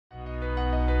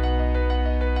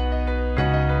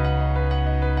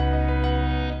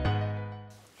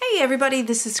everybody,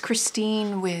 this is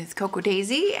Christine with Coco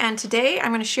Daisy, and today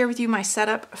I'm going to share with you my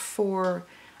setup for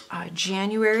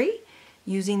January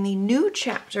using the new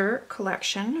chapter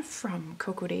collection from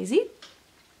Coco Daisy.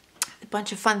 A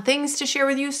bunch of fun things to share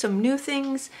with you, some new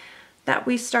things that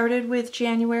we started with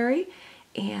January,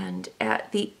 and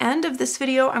at the end of this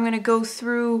video I'm going to go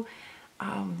through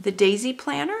the Daisy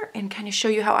Planner and kind of show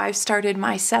you how I've started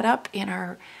my setup in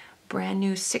our brand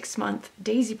new 6-month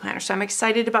Daisy Planner. So I'm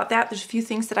excited about that. There's a few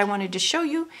things that I wanted to show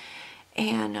you.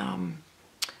 And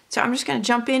so I'm just going to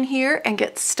jump in here and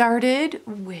get started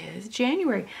with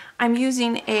January. I'm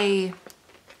using a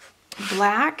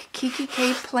black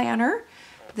kikki.K planner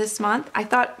this month. I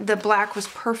thought the black was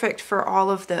perfect for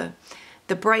all of the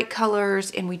bright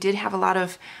colors, and we did have a lot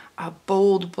of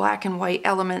bold black and white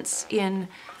elements in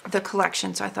the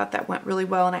collection, so I thought that went really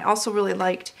well. And I also really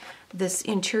liked this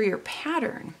interior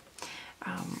pattern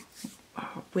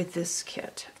with this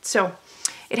kit. So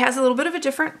it has a little bit of a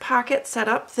different pocket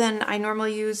setup than I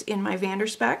normally use in my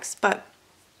Vanderspecs, but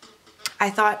I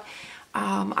thought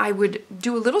I would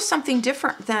do a little something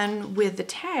different than with the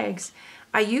tags.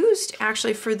 I used,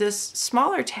 actually for this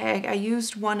smaller tag, I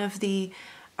used one of the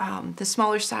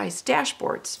smaller size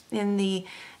dashboards. In the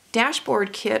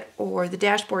dashboard kit or the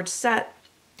dashboard set,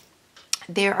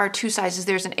 there are two sizes.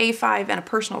 There's an A5 and a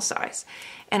personal size.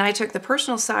 And I took the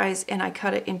personal size and I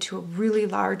cut it into a really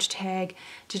large tag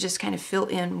to just kind of fill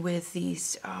in with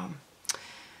these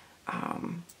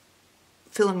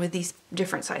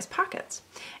different size pockets.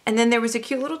 And then there was a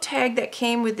cute little tag that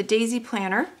came with the Daisy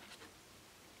Planner.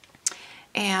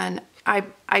 And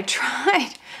I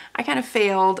tried, I kind of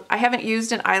failed. I haven't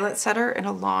used an eyelet setter in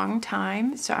a long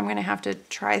time, so I'm gonna have to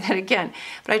try that again.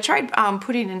 But I tried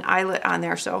putting an eyelet on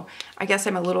there, so I guess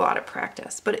I'm a little out of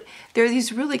practice. But there are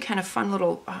these really kind of fun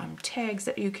little tags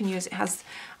that you can use. It has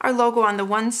our logo on the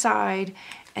one side,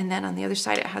 and then on the other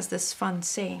side it has this fun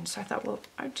saying. So I thought, well,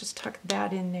 I'd just tuck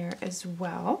that in there as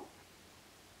well.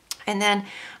 And then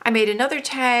I made another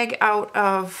tag out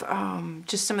of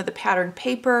just some of the patterned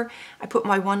paper. I put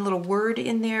my one little word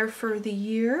in there for the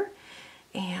year.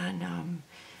 And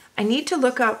I need to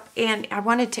look up, and I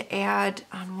wanted to add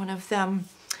on one of them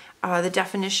the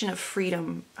definition of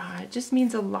freedom. It just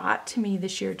means a lot to me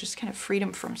this year, just kind of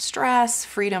freedom from stress,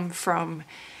 freedom from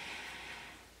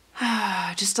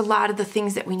just a lot of the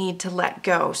things that we need to let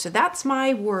go. So that's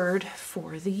my word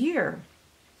for the year.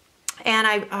 And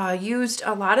I used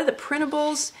a lot of the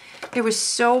printables. There was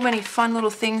so many fun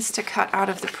little things to cut out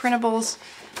of the printables.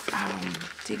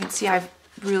 So you can see I've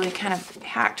really kind of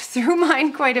hacked through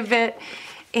mine quite a bit.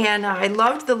 And I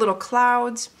loved the little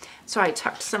clouds. So I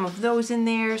tucked some of those in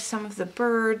there, some of the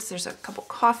birds. There's a couple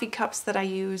coffee cups that I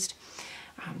used.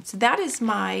 So that is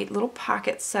my little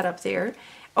pocket set up there.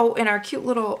 Oh, and our cute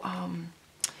little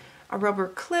a rubber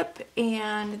clip,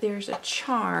 and there's a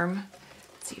charm.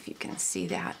 Let's see if you can see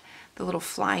that. The little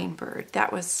flying bird.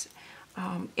 That was,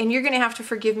 and you're going to have to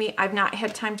forgive me. I've not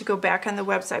had time to go back on the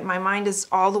website. My mind is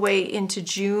all the way into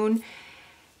June.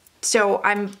 So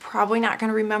I'm probably not going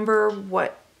to remember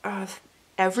what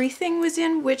everything was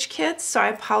in which kits. So I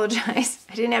apologize.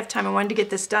 I didn't have time. I wanted to get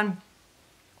this done.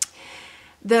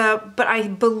 But I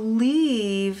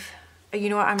believe, you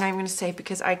know what, I'm not even going to say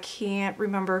because I can't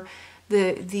remember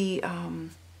the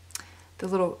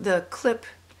clip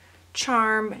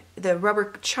charm, the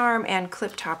rubber charm and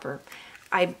clip topper.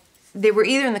 They were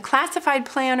either in the classified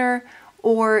planner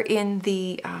or in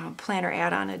the planner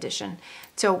add-on edition.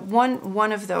 So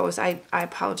one of those, I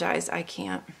apologize, I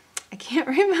can't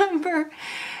remember.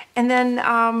 And then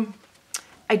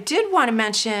I did want to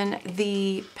mention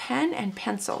the pen and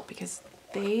pencil because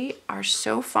they are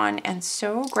so fun and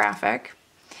so graphic.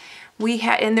 We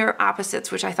had, and they're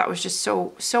opposites, which I thought was just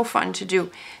so fun to do.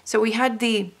 So we had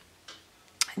the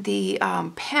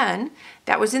pen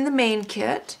that was in the main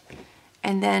kit,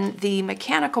 and then the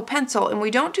mechanical pencil, and we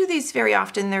don't do these very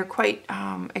often. They're quite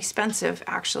expensive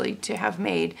actually to have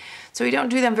made, so we don't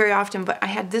do them very often. But I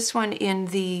had this one in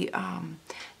the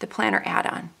planner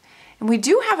add-on, and we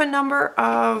do have a number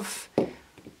of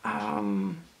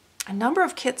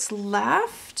kits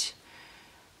left,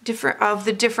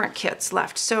 different kits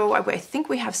left. So I think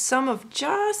we have some of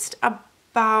just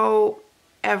about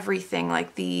everything,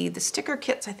 like the sticker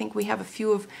kits. I think we have a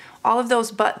few of all of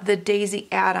those, but the Daisy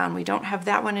add-on, we don't have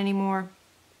that one anymore.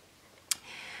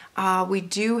 We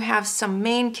do have some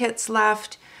main kits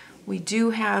left. We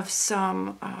do have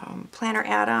some planner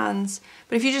add-ons,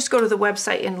 but if you just go to the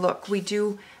website and look, we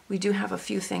do have a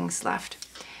few things left.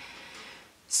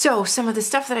 So some of the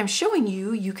stuff that I'm showing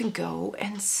you, you can go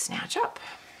and snatch up.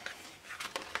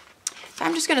 So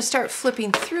I'm just going to start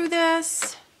flipping through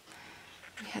this.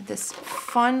 We had this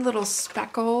fun little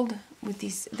speckled with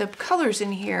the colors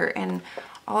in here, and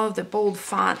all of the bold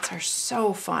fonts are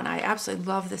so fun. I absolutely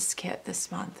love this kit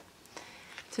this month.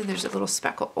 So there's a little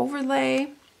speckle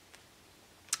overlay.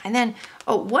 And then,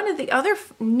 oh, one of the other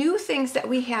new things that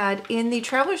we had in the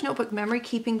Traveler's Notebook Memory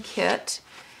Keeping Kit,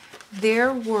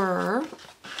 there were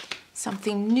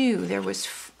something new. There was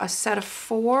a set of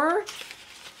 4.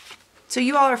 So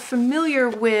you all are familiar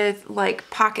with like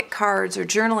pocket cards or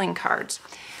journaling cards.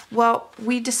 Well,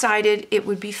 we decided it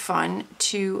would be fun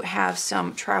to have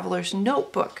some Traveler's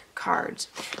Notebook cards.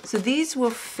 So these will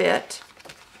fit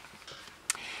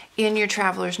in your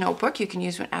Traveler's Notebook. You can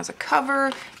use one as a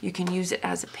cover, you can use it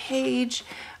as a page,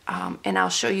 and I'll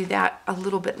show you that a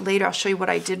little bit later. I'll show you what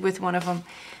I did with one of them.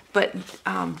 But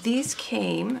these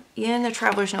came in the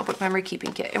Traveler's Notebook Memory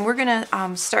Keeping Kit, and we're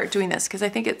gonna start doing this because I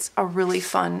think it's a really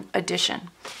fun addition.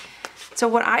 So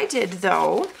what I did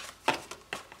though,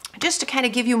 just to kind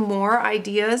of give you more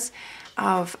ideas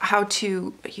of how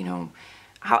to, you know,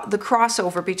 how the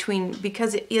crossover between,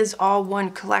 because it is all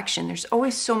one collection, there's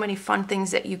always so many fun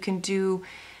things that you can do.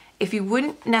 If you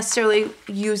wouldn't necessarily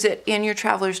use it in your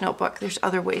Traveler's Notebook, there's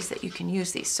other ways that you can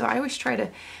use these. So I always try to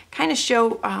kind of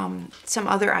show some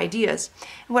other ideas.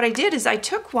 And what I did is I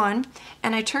took one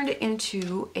and I turned it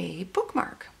into a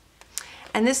bookmark.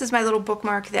 And this is my little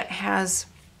bookmark that has,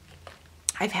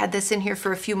 I've had this in here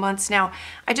for a few months now.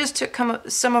 I just took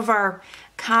some of our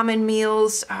common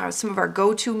meals, some of our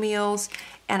go-to meals,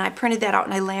 and I printed that out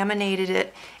and I laminated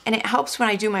it. And it helps when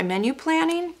I do my menu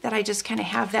planning that I just kind of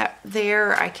have that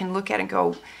there. I can look at it and go,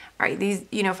 all right, these,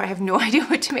 you know, if I have no idea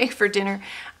what to make for dinner,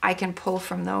 I can pull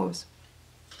from those.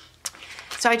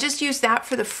 So I just used that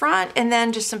for the front, and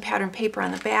then just some pattern paper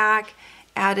on the back.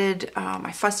 Added,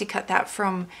 I fussy cut that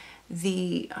from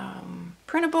the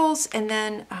printables, and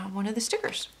then one of the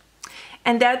stickers.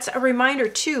 And that's a reminder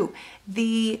too,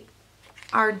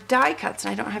 our die cuts,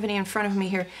 and I don't have any in front of me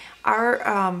here, our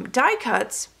die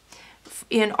cuts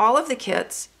in all of the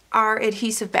kits are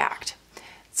adhesive backed.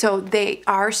 So they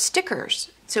are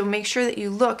stickers. So make sure that you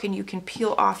look and you can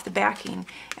peel off the backing,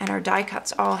 and our die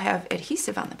cuts all have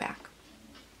adhesive on the back.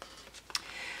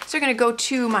 So I'm gonna go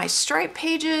to my stripe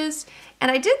pages,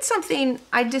 and I did something,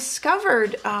 I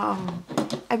discovered,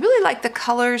 I really like the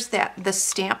colors that the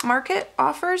Stamp Market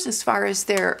offers as far as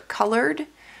their colored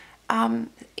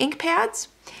ink pads.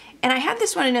 And I had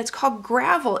this one, and it's called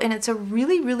Gravel, and it's a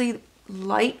really, really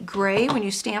light gray when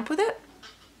you stamp with it.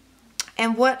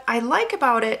 And what I like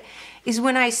about it is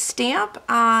when I stamp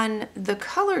on the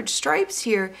colored stripes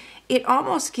here, it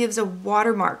almost gives a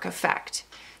watermark effect.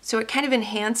 So it kind of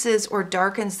enhances or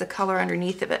darkens the color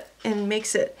underneath of it and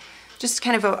makes it just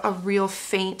kind of a real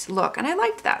faint look. And I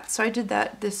liked that, so I did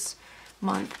that this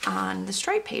month on the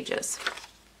stripe pages.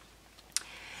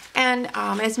 And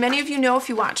as many of you know, if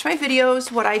you watch my videos,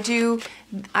 what I do,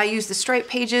 I use the stripe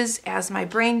pages as my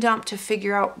brain dump to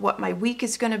figure out what my week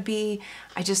is going to be.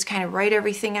 I just kind of write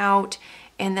everything out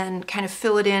and then kind of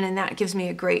fill it in, and that gives me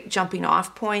a great jumping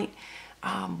off point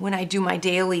when I do my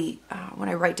daily, when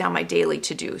I write down my daily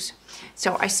to-dos.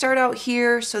 So I start out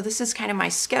here, so this is kind of my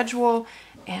schedule,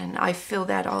 and I fill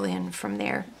that all in from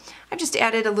there. I've just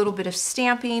added a little bit of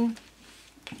stamping,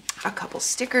 a couple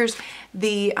stickers.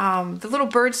 The little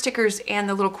bird stickers and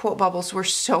the little quote bubbles were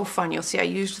so fun. You'll see I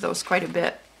used those quite a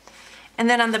bit. And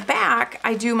then on the back,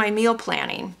 I do my meal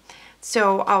planning.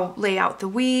 So I'll lay out the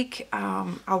week,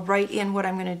 I'll write in what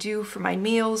I'm gonna do for my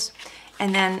meals,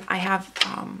 and then I have,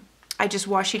 I just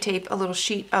washi tape a little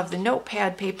sheet of the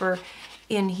notepad paper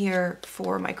in here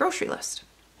for my grocery list.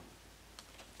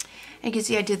 And you can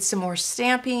see I did some more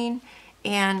stamping,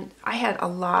 and I had a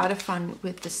lot of fun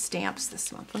with the stamps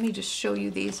this month. Let me just show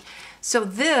you these. So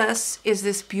this is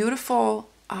this beautiful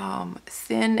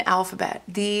thin alphabet.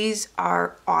 These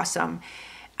are awesome.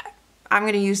 I'm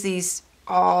gonna use these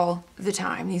all the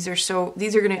time.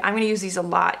 I'm gonna use these a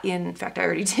lot. In fact, I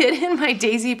already did in my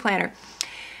Daisy planner.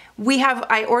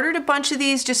 I ordered a bunch of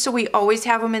these just so we always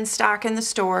have them in stock in the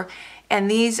store. And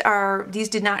these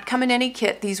did not come in any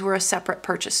kit. These were a separate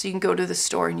purchase. So you can go to the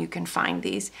store and you can find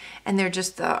these. And they're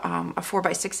just a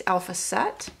 4x6 alpha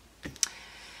set.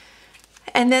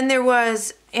 And then there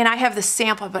was, and I have the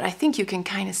sample, but I think you can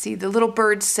kind of see the little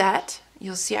bird set.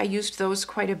 You'll see I used those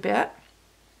quite a bit.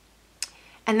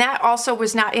 And that also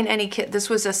was not in any kit. This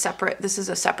is a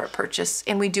separate purchase.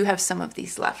 And we do have some of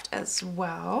these left as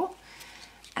well.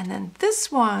 And then this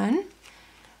one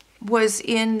was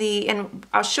in the, and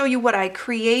I'll show you what I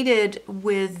created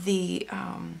with the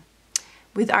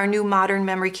with our new modern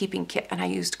memory keeping kit, and I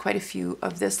used quite a few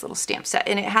of this little stamp set,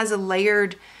 and it has a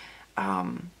layered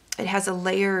it has a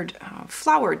layered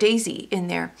flower daisy in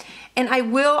there. And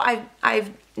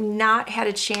I've not had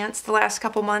a chance the last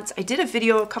couple months. I did a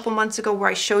video a couple months ago where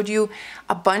I showed you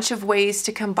a bunch of ways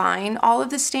to combine all of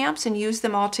the stamps and use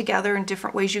them all together in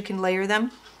different ways you can layer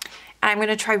them. And I'm going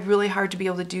to try really hard to be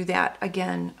able to do that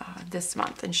again this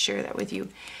month and share that with you.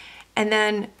 And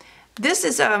then this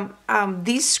is,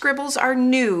 these scribbles are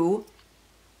new,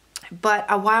 but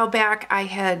a while back I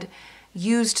had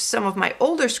used some of my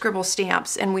older scribble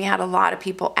stamps and we had a lot of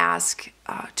people ask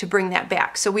to bring that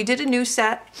back. So we did a new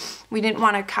set. We didn't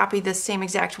want to copy the same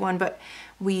exact one, but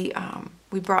we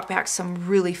brought back some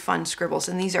really fun scribbles,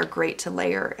 and these are great to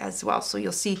layer as well. So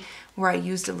you'll see where I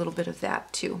used a little bit of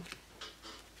that too.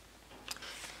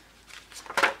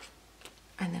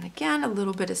 And then again, a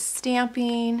little bit of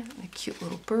stamping, the cute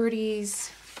little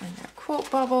birdies and their quote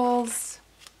bubbles.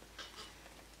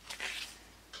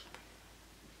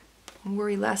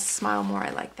 Worry less, smile more, I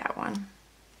like that one.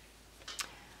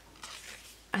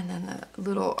 And then the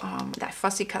little, that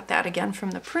fussy cut that again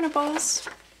from the printables.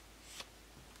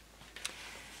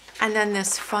 And then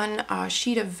this fun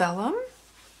sheet of vellum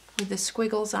with the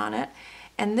squiggles on it.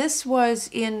 And this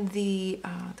was in the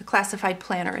Classified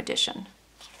Planner edition.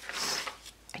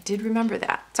 I did remember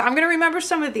that. So I'm going to remember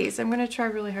some of these. I'm going to try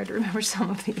really hard to remember some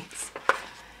of these.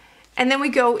 And then we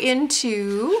go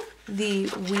into the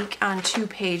week on 2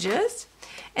 pages.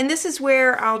 And this is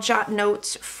where I'll jot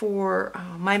notes for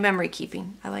my memory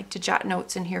keeping. I like to jot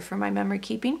notes in here for my memory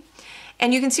keeping.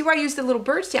 And you can see where I use the little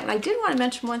bird stamp. And I did want to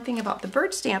mention one thing about the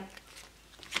bird stamp.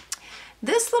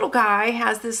 This little guy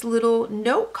has this little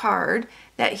note card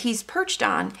that he's perched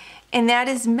on, and that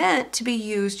is meant to be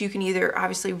used. You can either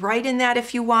obviously write in that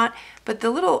if you want, but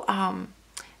the little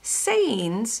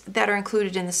sayings that are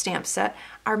included in the stamp set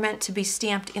are meant to be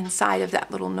stamped inside of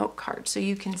that little note card. So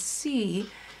you can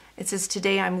see it says,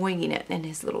 "Today I'm winging it," in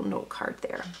his little note card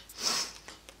there.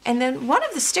 And then one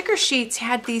of the sticker sheets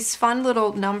had these fun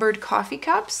little numbered coffee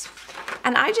cups,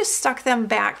 and I just stuck them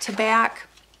back to back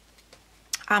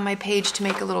on my page to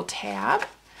make a little tab.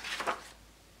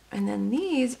 And then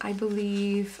these, I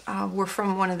believe, were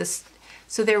from one of the,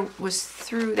 so there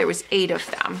was 8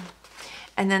 of them.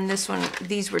 And then this one,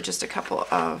 these were just a couple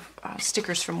of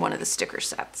stickers from one of the sticker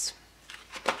sets.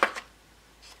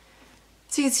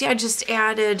 So you can see I just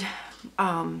added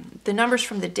the numbers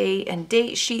from the day and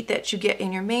date sheet that you get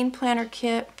in your main planner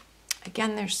kit.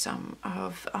 Again, there's some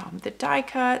of the die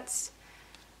cuts,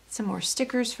 some more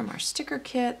stickers from our sticker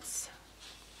kits.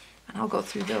 And I'll go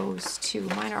through those too.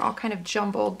 Mine are all kind of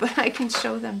jumbled, but I can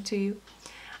show them to you.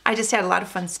 I just had a lot of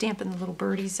fun stamping the little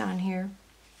birdies on here.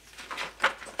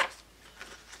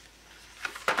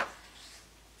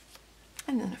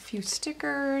 And then a few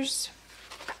stickers.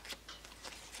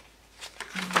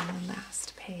 And then the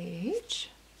last page.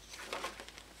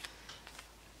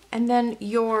 And then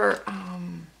your,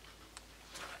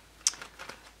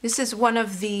 this is one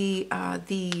of the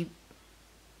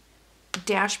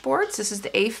dashboards. This is the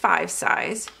A5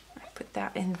 size. I put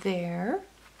that in there.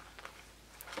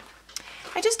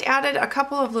 I just added a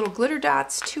couple of little glitter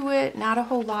dots to it, not a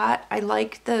whole lot. I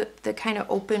like the kind of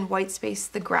open white space,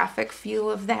 the graphic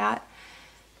feel of that.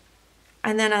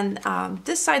 And then on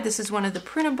this side, this is one of the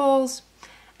printables.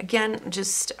 Again,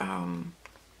 just a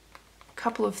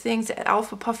couple of things,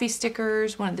 Alpha Puffy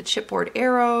stickers, one of the chipboard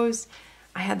arrows.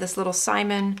 I had this little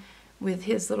Simon with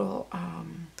his little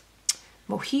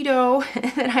mojito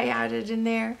that I added in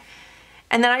there.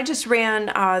 And then I just ran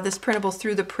this printable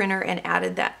through the printer and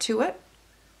added that to it.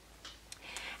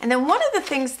 And then one of the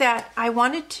things that I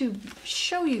wanted to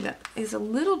show you that is a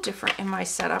little different in my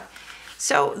setup.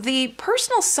 So the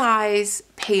personal size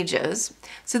pages,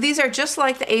 so these are just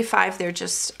like the A5, they're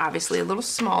just obviously a little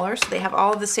smaller, so they have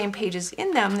all of the same pages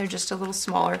in them, they're just a little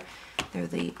smaller. They're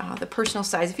the personal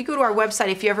size. If you go to our website,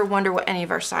 if you ever wonder what any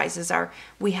of our sizes are,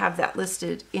 we have that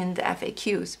listed in the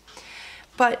FAQs.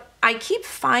 But I keep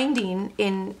finding,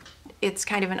 it's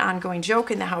kind of an ongoing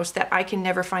joke in the house, that I can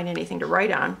never find anything to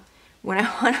write on when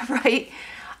I want to write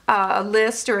a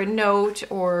list or a note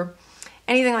or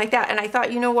anything like that. And I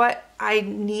thought, you know what? I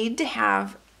need to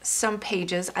have some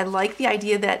pages. I like the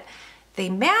idea that they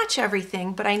match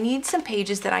everything, but I need some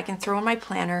pages that I can throw in my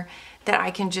planner that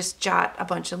I can just jot a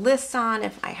bunch of lists on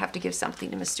if I have to give something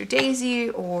to Mr.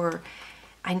 Daisy, or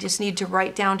I just need to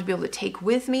write down to be able to take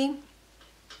with me.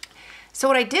 So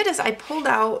what I did is I pulled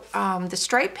out the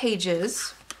stripe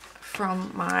pages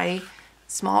from my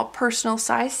small personal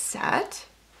size set,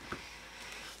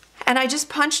 and I just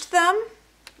punched them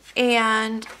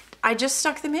and I just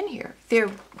stuck them in here.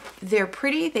 They're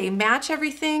pretty, they match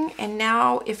everything, and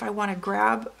now if I want to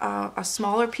grab a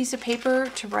smaller piece of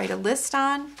paper to write a list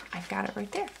on, I've got it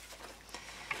right there.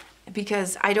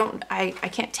 because I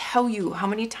can't tell you how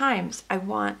many times I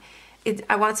want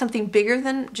something bigger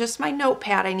than just my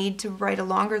notepad. I need to write a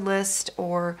longer list,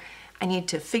 or I need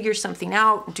to figure something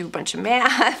out and do a bunch of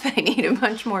math. I need a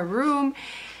bunch more room.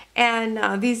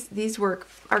 And these are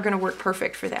going to work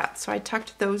perfect for that. So I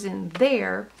tucked those in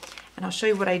there, and I'll show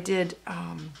you what I did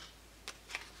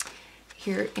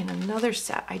here in another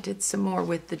set. I did some more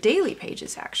with the daily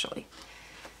pages, actually.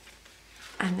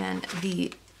 And then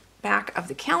the back of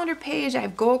the calendar page, I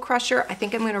have Goal Crusher. I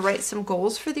think I'm going to write some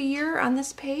goals for the year on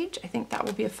this page. I think that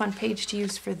will be a fun page to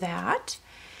use for that.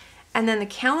 And then the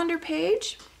calendar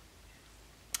page.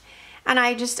 And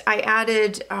I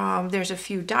added, there's a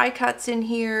few die cuts in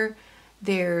here.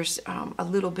 There's a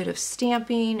little bit of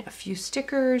stamping, a few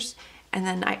stickers, and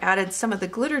then I added some of the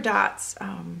glitter dots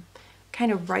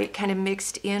kind of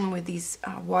mixed in with these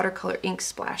watercolor ink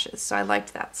splashes. So I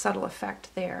liked that subtle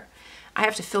effect there. I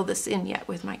have to fill this in yet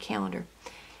with my calendar.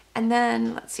 And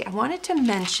then, let's see, I wanted to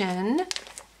mention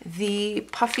the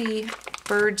puffy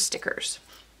bird stickers.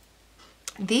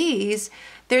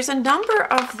 There's a number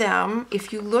of them,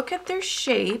 if you look at their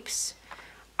shapes,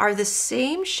 are the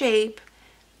same shape,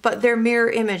 but they're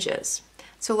mirror images.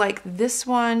 So like this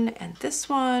one,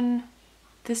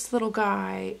 this little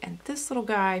guy, and this little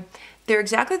guy, they're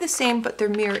exactly the same, but they're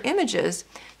mirror images.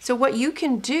 So what you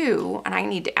can do, and I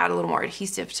need to add a little more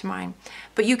adhesive to mine,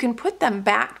 but you can put them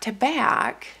back to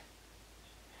back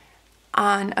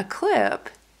on a clip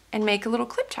and make a little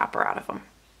clip chopper out of them.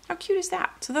 How cute is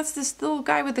that? So that's this little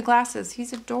guy with the glasses.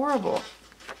 He's adorable.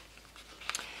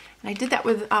 And I did that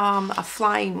with a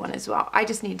flying one as well. I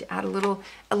just need to add a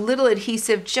little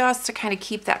adhesive just to kind of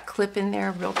keep that clip in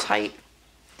there real tight.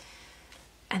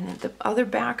 And then the other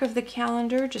back of the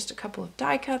calendar, just a couple of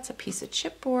die cuts, a piece of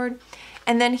chipboard.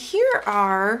 And then here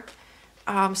are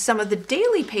some of the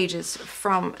daily pages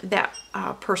from that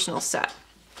personal set.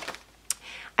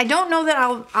 I don't know that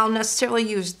I'll necessarily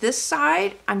use this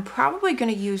side. I'm probably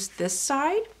going to use this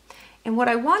side. And what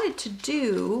I wanted to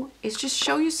do is just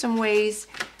show you some ways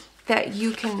that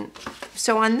you can,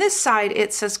 so on this side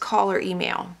it says call or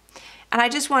email. And I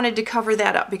just wanted to cover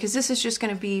that up because this is just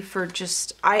going to be for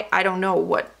just, I don't know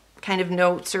what kind of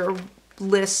notes or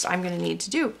lists I'm going to need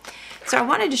to do. So I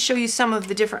wanted to show you some of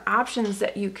the different options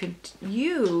that you could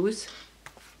use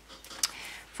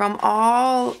from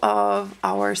all of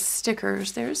our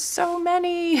stickers. There's so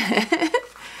many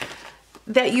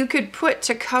that you could put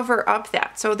to cover up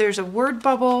that. So there's a word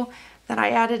bubble that I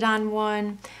added on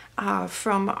one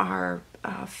from our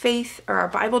faith or our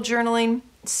Bible journaling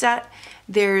set.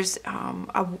 There's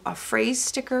a phrase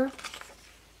sticker,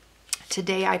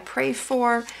 today I pray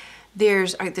for.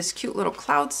 There's this cute little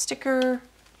cloud sticker,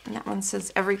 and that one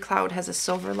says every cloud has a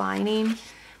silver lining.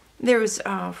 There was,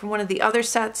 from one of the other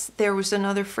sets, there was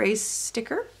another phrase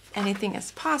sticker, anything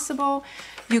is possible.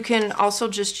 You can also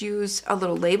just use a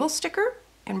little label sticker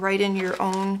and write in your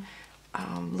own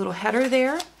little header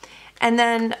there. And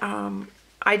then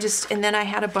I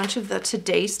had a bunch of the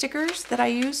today stickers that I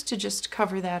used to just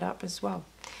cover that up as well.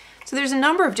 So there's a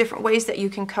number of different ways that you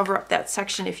can cover up that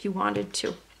section if you wanted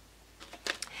to.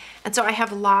 And so I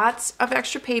have lots of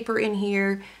extra paper in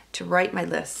here to write my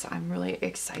lists. I'm really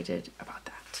excited about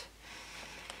that.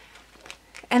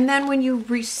 And then when you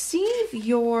receive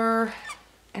your,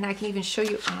 and I can even show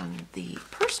you on the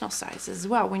personal size as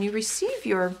well, when you receive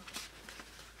your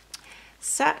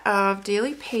set of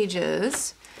daily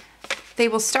pages, they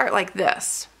will start like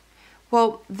this.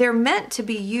 Well, they're meant to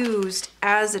be used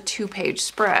as a 2-page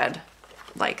spread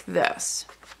like this.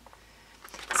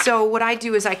 So what I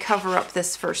do is I cover up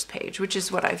this first page, which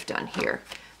is what I've done here.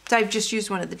 So I've just used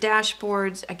one of the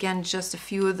dashboards, again, just a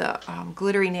few of the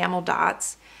glitter enamel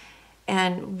dots.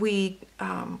 And we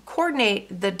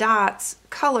coordinate the dots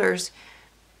colors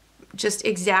just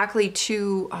exactly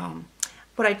to,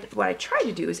 what I try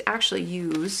to do is actually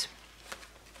use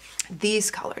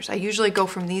these colors. I usually go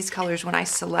from these colors when I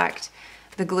select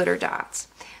the glitter dots.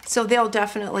 So they'll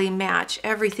definitely match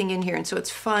everything in here. And so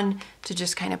it's fun to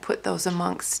just kind of put those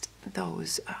amongst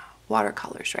those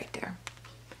watercolors right there.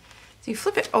 So you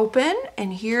flip it open,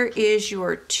 and here is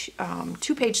your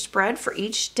 2-page spread for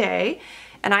each day.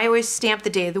 And I always stamp the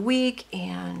day of the week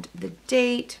and the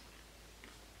date.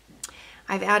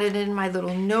 I've added in my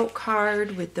little note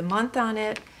card with the month on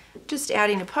it. Just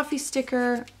adding a puffy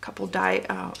sticker, a couple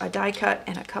a die cut,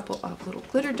 and a couple of little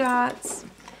glitter dots.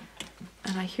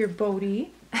 And I hear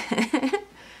Bodie.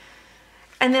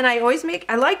 And then I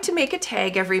like to make a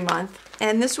tag every month.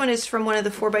 And this one is from one of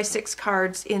the 4x6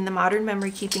 cards in the Modern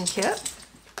Memory Keeping Kit.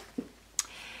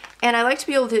 And I like to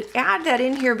be able to add that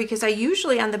in here because I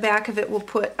usually on the back of it will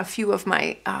put a few of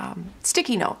my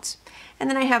sticky notes. And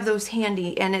then I have those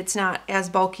handy, and it's not as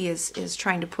bulky as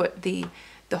trying to put the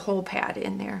whole pad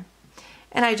in there.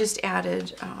 And I just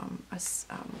added a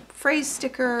phrase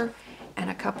sticker and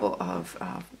a couple of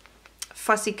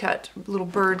fussy cut little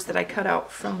birds that I cut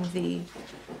out from the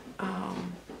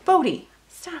Bodhi.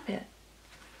 Stop it.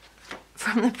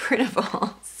 From the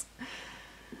printables.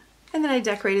 And then I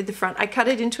decorated the front. I cut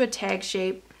it into a tag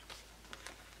shape.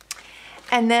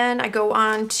 And then I go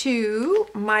on to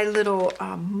my little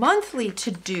monthly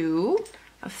to-do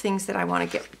of things that I want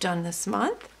to get done this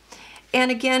month.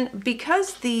 And again,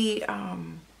 because the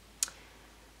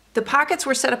pockets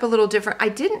were set up a little different, I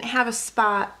didn't have a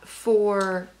spot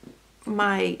for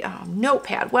my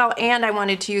notepad. Well, and I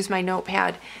wanted to use my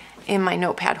notepad in my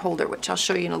notepad holder, which I'll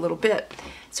show you in a little bit.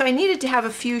 So I needed to have a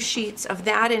few sheets of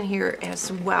that in here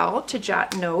as well to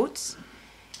jot notes.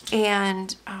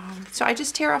 And so I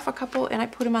just tear off a couple and I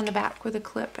put them on the back with a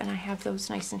clip, and I have those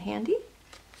nice and handy.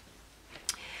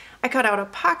 I cut out a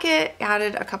pocket,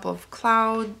 added a couple of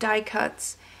cloud die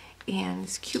cuts, and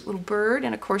this cute little bird,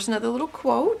 and of course another little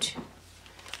quote.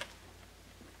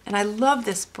 And I love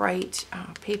this bright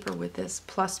paper with this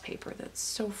plus paper. That's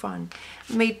so fun.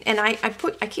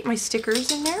 I keep my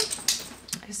stickers in there.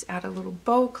 I just add a little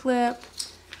bow clip.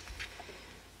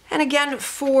 And again,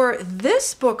 for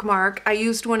this bookmark, I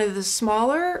used one of the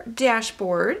smaller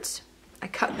dashboards. I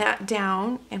cut that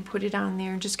down and put it on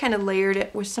there and just kind of layered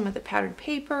it with some of the patterned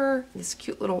paper, this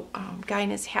cute little guy in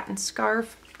his hat and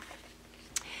scarf.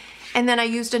 And then I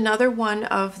used another one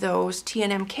of those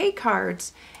TNMK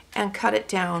cards and cut it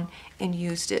down and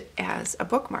used it as a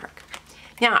bookmark.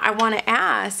 Now, I want to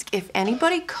ask if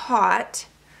anybody caught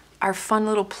our fun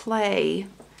little play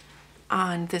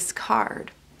on this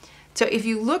card. So if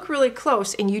you look really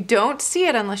close, and you don't see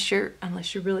it unless you're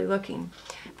really looking,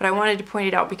 but I wanted to point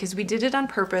it out because we did it on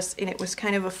purpose and it was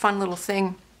kind of a fun little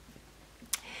thing.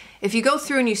 If you go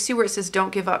through and you see where it says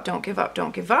don't give up, don't give up,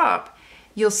 don't give up,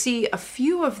 you'll see a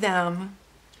few of them,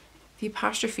 the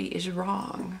apostrophe is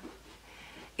wrong.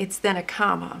 It's then a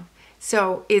comma.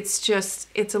 So it's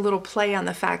a little play on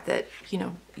the fact that, you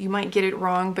know, you might get it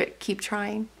wrong, but keep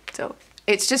trying. So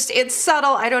it's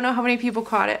subtle. I don't know how many people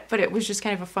caught it, but it was just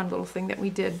kind of a fun little thing that we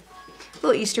did. A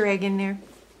little Easter egg in there.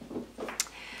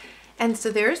 And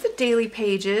so there's the daily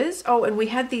pages. Oh, and we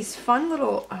had these fun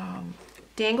little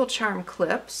dangle charm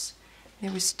clips.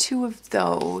 There was 2 of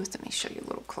those. Let me show you a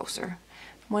little closer.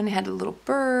 One had a little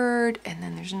bird, and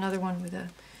then there's another one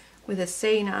with a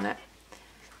saying on it.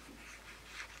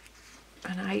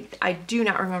 And I do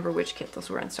not remember which kit those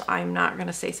were in, so I'm not going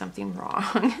to say something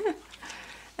wrong.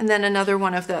 And then another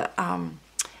one of the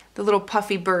little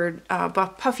puffy bird,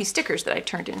 puffy stickers that I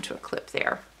turned into a clip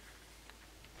there.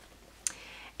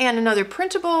 And another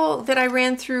printable that I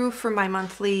ran through for my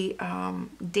monthly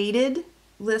dated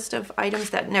list of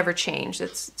items that never change.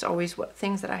 It's always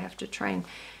things that I have to try and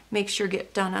make sure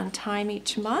get done on time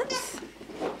each month.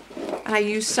 And I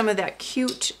used some of that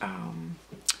cute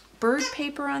bird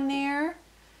paper on there.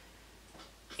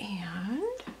 And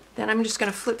then I'm just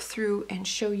going to flip through and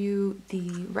show you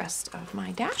the rest of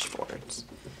my dashboards.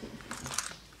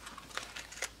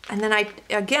 And then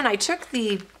I took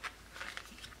the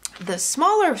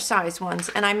smaller size ones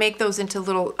and I make those into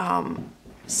little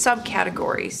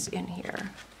subcategories in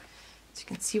here. So you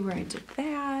can see where I did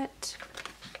that.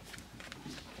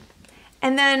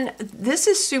 And then this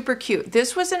is super cute.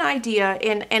 This was an idea,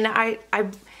 and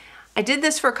I did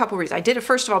this for a couple reasons. I did it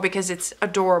first of all because it's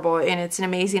adorable and it's an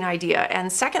amazing idea,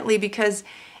 and secondly because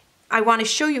I want to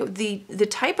show you the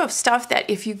type of stuff that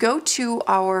if you go to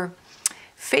our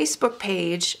Facebook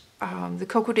page, the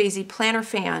Cocoa Daisy Planner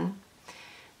Fan,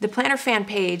 the Planner Fan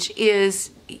page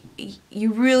is,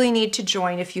 you really need to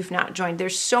join if you've not joined.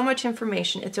 There's so much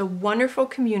information. It's a wonderful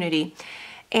community,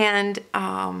 and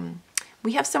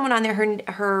we have someone on there,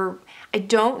 I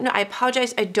don't know, I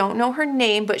apologize, I don't know her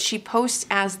name, but she posts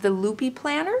as the Loopy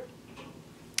Planner.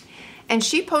 And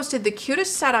she posted the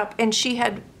cutest setup, and she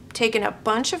had taken a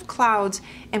bunch of clouds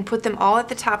and put them all at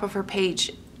the top of her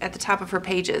page, at the top of her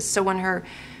pages. So when her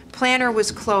planner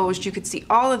was closed, you could see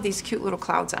all of these cute little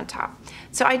clouds on top.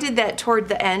 So I did that toward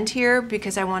the end here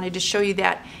because I wanted to show you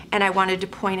that, and I wanted to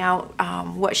point out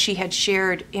what she had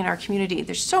shared in our community.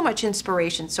 There's so much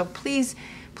inspiration, so please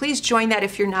join that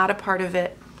if you're not a part of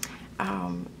it,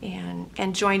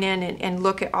 and join in and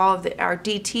look at all of our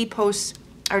DT posts.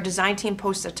 Our design team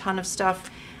posts a ton of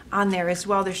stuff on there as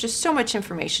well. There's just so much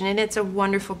information, and it's a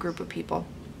wonderful group of people.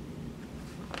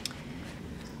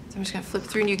 So I'm just going to flip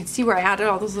through, and you can see where I added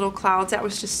all those little clouds. That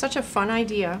was just such a fun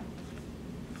idea.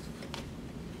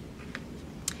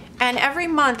 then every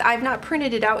month, I've not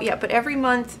printed it out yet, but every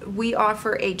month we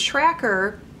offer a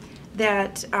tracker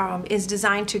that is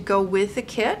designed to go with the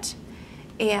kit,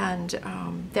 and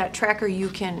that tracker you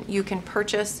can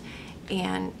purchase,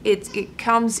 and it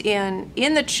comes in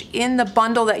the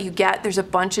bundle that you get. There's a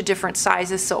bunch of different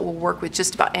sizes, so it will work with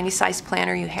just about any size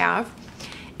planner you have,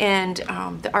 and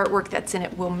the artwork that's in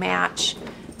it will match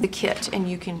the kit,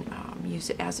 and you can use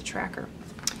it as a tracker.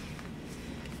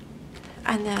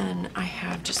 And then I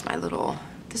have just my little,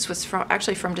 this was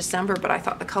actually from December, but I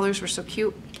thought the colors were so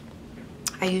cute.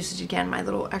 I used it again, my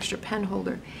little extra pen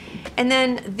holder. And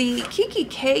then the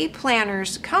kikki.K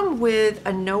planners come with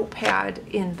a notepad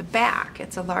in the back.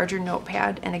 It's a larger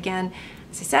notepad. And again,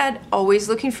 as I said, always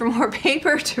looking for more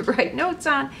paper to write notes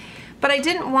on. But I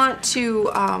didn't want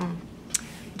to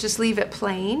just leave it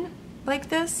plain like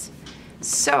this.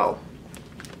 So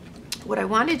what I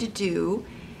wanted to do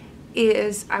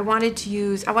is I wanted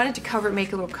to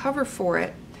make a little cover for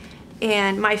it.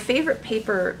 And my favorite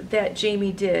paper that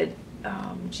Jamie did,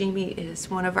 Jamie is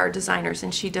one of our designers,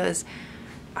 and she does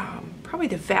probably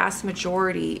the vast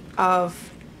majority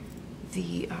of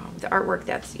the artwork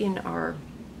that's in our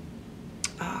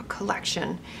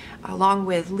collection, along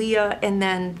with Leah. And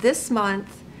then this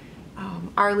month,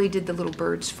 Arlie did the little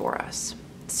birds for us.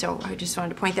 So I just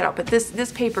wanted to point that out. But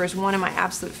this paper is one of my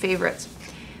absolute favorites.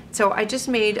 So I just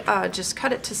just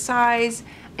cut it to size.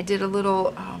 I did a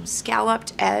little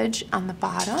scalloped edge on the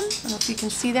bottom. I don't know if you can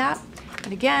see that.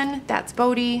 And again, that's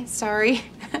Bodhi, sorry.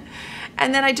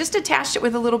 And then I just attached it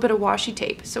with a little bit of washi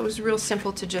tape. So it was real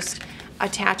simple to just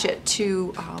attach it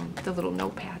to the little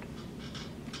notepad.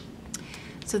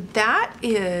 So that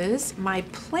is my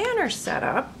planner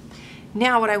setup.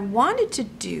 Now what I wanted to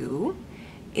do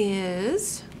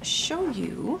is show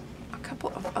you a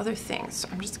couple of other things. So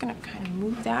I'm just gonna kind of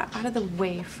move that out of the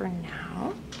way for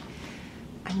now.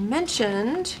 I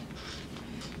mentioned,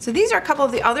 so these are a couple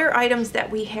of the other items that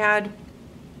we had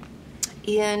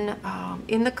in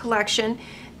the collection.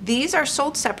 These are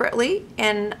sold separately,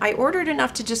 and I ordered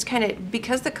enough to just kind of,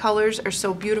 because the colors are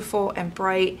so beautiful and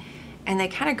bright, and they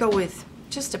kind of go with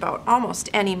just about almost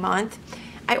any month,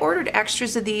 I ordered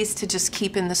extras of these to just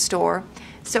keep in the store.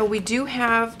 So we do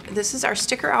have, this is our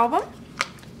sticker album.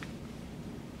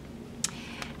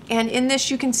 And in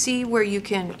this you can see where you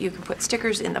can put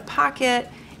stickers in the pocket.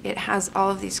 It has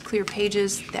all of these clear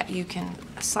pages that you can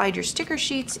slide your sticker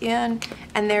sheets in,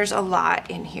 and there's a lot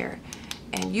in here.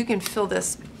 And you can fill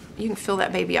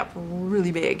that baby up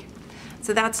really big.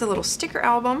 So that's a little sticker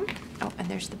album. Oh, and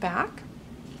there's the back.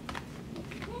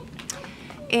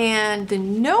 And the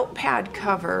notepad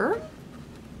cover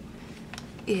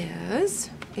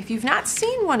is, if you've not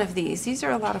seen one of these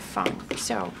are a lot of fun.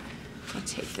 So let me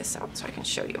take this out so I can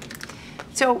show you.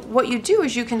 So what you do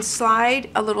is you can slide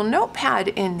a little notepad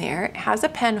in there. It has a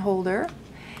pen holder,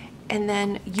 and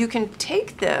then you can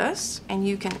take this and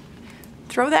you can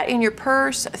throw that in your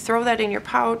purse, throw that in your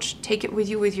pouch, take it with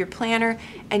you with your planner,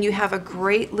 and you have a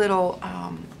great little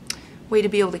way to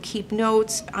be able to keep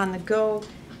notes on the go.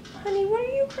 Honey, what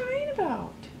are you crying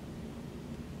about?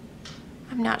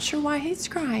 I'm not sure why he's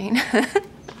crying.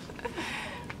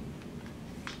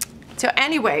 So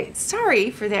anyway, sorry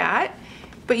for that,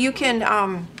 but you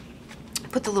can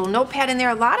put the little notepad in there.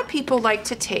 A lot of people like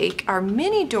to take our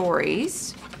mini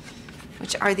Dories,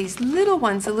 which are these little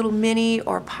ones, a little mini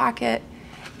or pocket,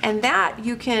 and that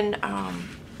you can,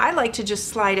 I like to just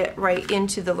slide it right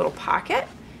into the little pocket,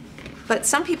 but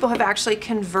some people have actually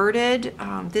converted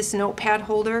this notepad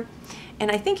holder,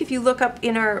 and I think if you look up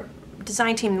in our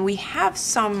design team, we have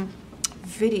some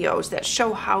videos that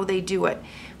show how they do it,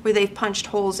 where they've punched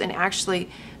holes and actually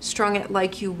strung it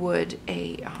like you would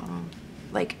a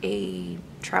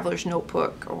traveler's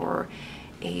notebook, or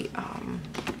a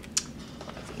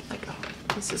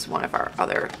this is one of our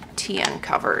other TN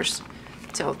covers.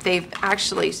 So they've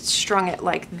actually strung it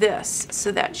like this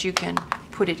so that you can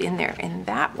put it in there in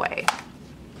that way.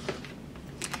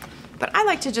 But I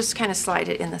like to just kind of slide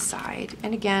it in the side.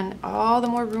 And again, all the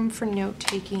more room for note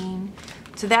taking.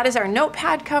 So that is our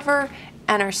notepad cover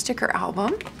and our sticker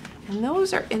album. And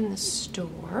those are in the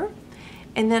store.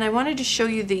 And then I wanted to show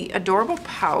you the adorable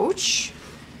pouch.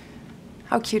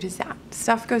 How cute is that?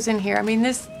 Stuff goes in here. I mean,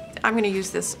 this, I'm gonna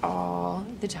use this all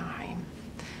the time.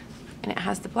 And it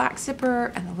has the black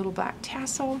zipper and the little black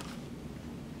tassel.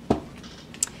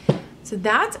 So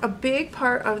that's a big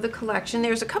part of the collection.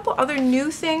 There's a couple other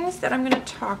new things that I'm gonna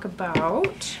talk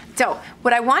about. So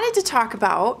what I wanted to talk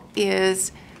about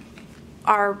is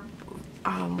our,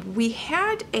 we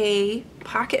had a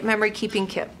pocket memory keeping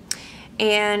kit,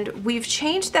 and we've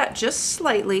changed that just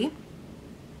slightly.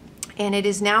 and it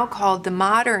is now called the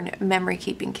Modern Memory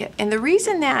Keeping Kit. And the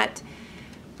reason that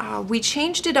we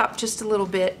changed it up just a little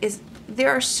bit is there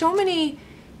are so many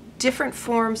different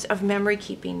forms of memory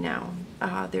keeping now.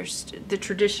 There's the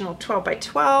traditional 12 by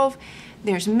 12,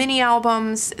 there's mini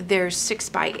albums, there's 6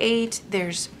 by 8,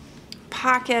 there's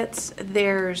pockets,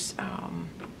 there's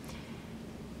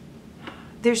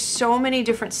so many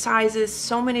different sizes,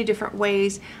 so many different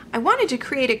ways. I wanted to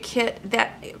create a kit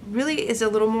that really is a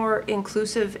little more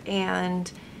inclusive,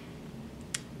 and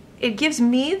it gives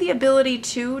me the ability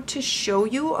to show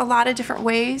you a lot of different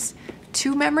ways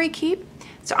to memory keep.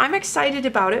 So I'm excited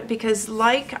about it because,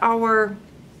 like our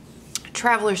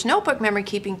Traveler's Notebook memory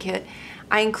keeping kit,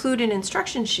 I include an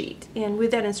instruction sheet, and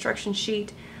with that instruction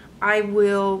sheet I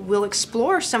will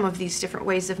explore some of these different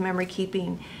ways of memory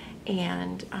keeping,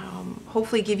 and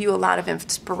hopefully give you a lot of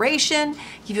inspiration,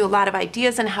 give you a lot of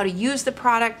ideas on how to use the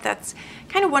product. That's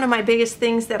kind of one of my biggest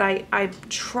things that I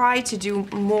try to do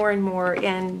more and more,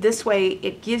 and this way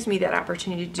it gives me that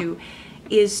opportunity to do,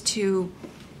 is to,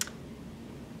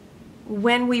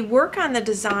 when we work on the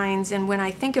designs and when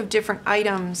I think of different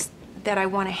items that I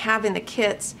want to have in the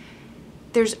kits,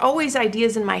 there's always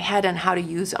ideas in my head on how to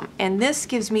use them, and this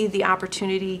gives me the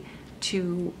opportunity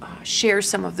to share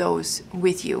some of those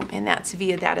with you, and that's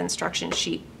via that instruction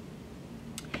sheet.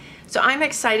 So I'm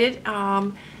excited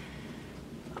about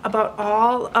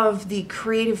all of the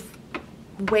creative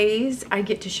ways I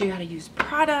get to show you how to use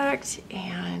product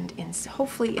and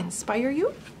hopefully inspire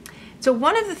you. So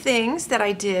one of the things that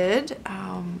I did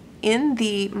in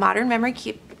the Modern Memory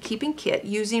Keeping Kit,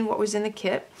 using what was in the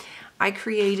kit, I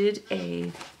created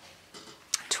a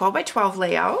 12 by 12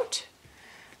 layout.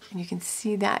 And you can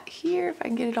see that here, if I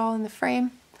can get it all in the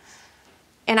frame.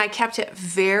 And I kept it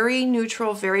very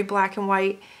neutral, very black and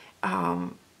white.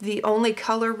 The only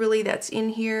color really that's in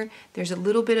here, there's a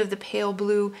little bit of the pale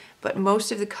blue, but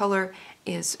most of the color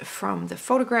is from the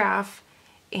photograph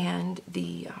and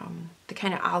the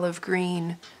kind of olive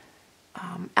green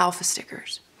alpha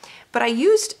stickers. But I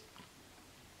used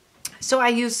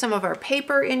some of our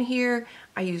paper in here.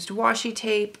 I used washi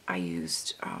tape. I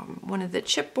used one of the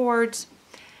chipboards.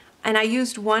 And I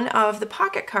used one of the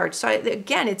pocket cards. So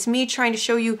again, it's me trying to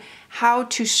show you how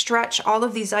to stretch all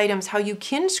of these items, how you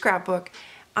can scrapbook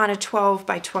on a 12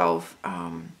 by 12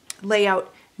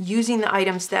 layout using the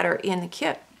items that are in the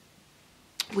kit.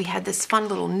 We had this fun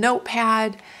little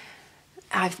notepad,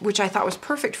 which I thought was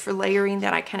perfect for layering,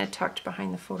 that I kind of tucked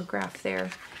behind the photograph there.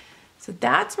 So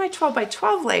that's my 12 by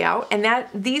 12 layout, and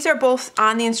these are both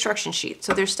on the instruction sheet.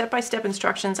 So there's step-by-step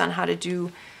instructions on how to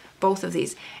do both of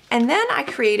these. And then I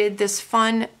created this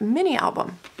fun mini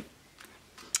album.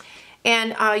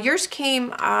 And yours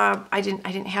came, I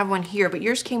didn't have one here, but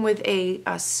yours came with a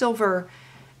silver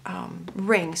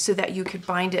ring so that you could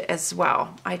bind it as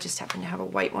well. I just happen to have a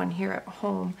white one here at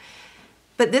home.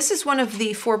 But this is one of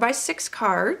the 4x6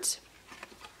 cards.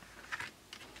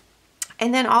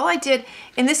 And then all I did,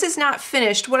 and this is not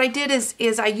finished, what I did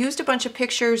is I used a bunch of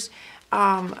pictures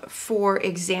for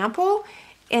example,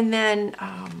 and then,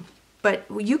 but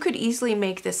you could easily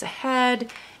make this a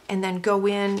head and then go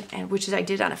in, and which is I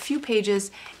did on a few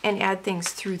pages, and add things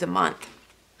through the month.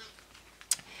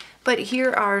 But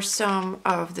here are some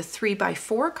of the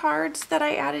 3x4 cards that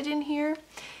I added in here.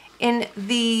 And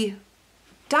the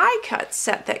die cut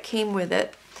set that came with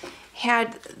it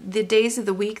had the days of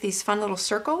the week, these fun little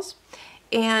circles.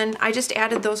 And I just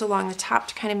added those along the top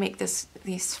to kind of make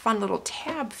these fun little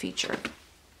tab feature.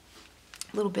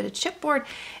 A little bit of chipboard.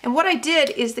 And what I did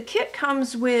is the kit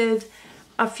comes with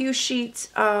a few sheets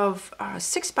of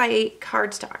 6x8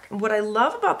 cardstock. And what I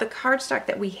love about the cardstock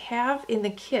that we have in the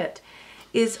kit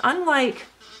is, unlike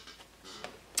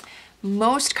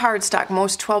most cardstock,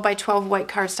 most 12x12 white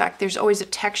cardstock, there's always a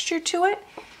texture to it.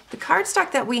 The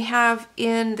cardstock that we have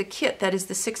in the kit, that is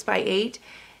the 6x8,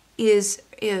 is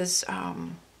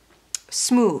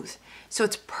smooth. So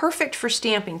it's perfect for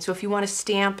stamping. So if you want to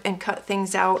stamp and cut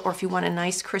things out, or if you want a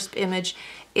nice crisp image,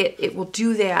 it will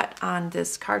do that on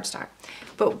this cardstock.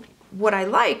 But what I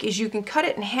like is you can cut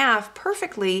it in half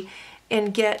perfectly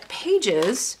and get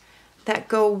pages that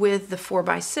go with the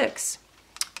 4x6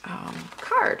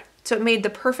 card. So it made the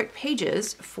perfect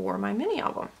pages for my mini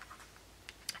album.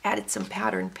 Added some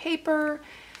pattern paper,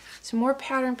 some more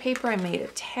pattern paper. I made a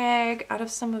tag out of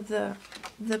some of the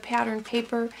pattern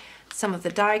paper, some of the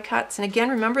die cuts. And again,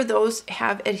 remember, those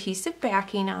have adhesive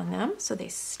backing on them, so they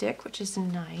stick, which is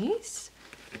nice.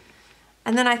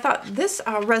 And then I thought this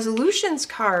resolutions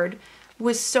card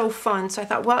was so fun. So I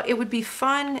thought, well, it would be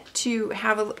fun to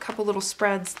have a couple little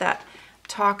spreads that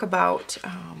talk about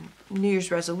New Year's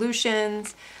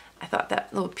resolutions. I thought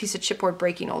that little piece of chipboard,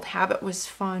 Breaking Old Habit, was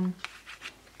fun.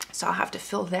 So I'll have to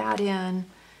fill that in.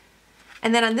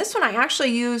 And then on this one, I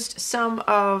actually used some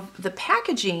of the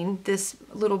packaging. This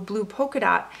little blue polka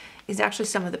dot is actually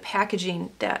some of the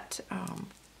packaging that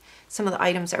some of the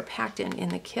items are packed in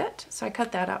the kit. So I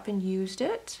cut that up and used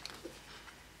it.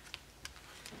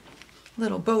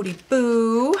 Little Bodie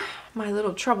Boo, my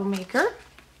little troublemaker.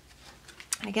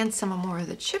 And again, some more of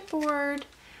the chipboard.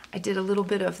 I did a little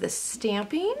bit of the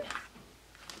stamping.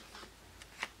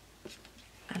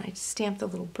 And I stamped a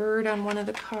little bird on one of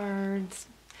the cards.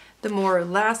 The more or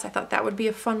less, I thought that would be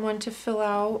a fun one to fill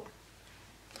out.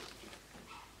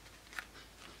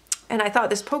 And I thought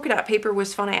this polka dot paper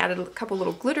was fun. I added a couple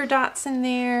little glitter dots in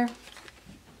there.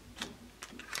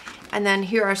 And then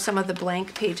here are some of the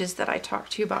blank pages that I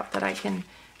talked to you about that I can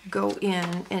go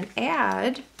in and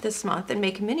add this month and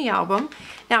make a mini album.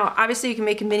 Now, obviously you can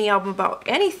make a mini album about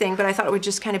anything, but I thought it would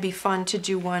just kind of be fun to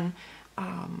do one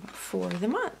for the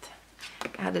month.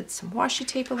 Added some washi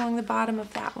tape along the bottom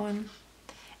of that one.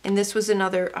 And this was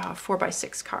another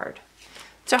 4x6 card.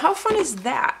 So how fun is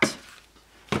that?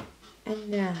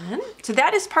 And then, so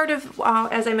that is part of,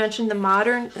 as I mentioned,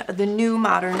 the new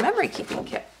modern memory keeping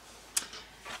kit.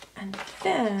 And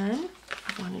then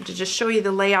I wanted to just show you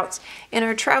the layouts. In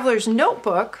our Traveler's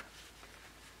Notebook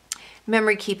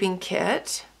memory keeping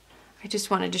kit, I just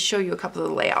wanted to show you a couple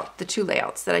of the two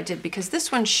layouts that I did, because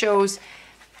this one shows,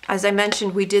 as I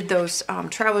mentioned, we did those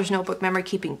Traveler's Notebook memory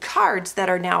keeping cards that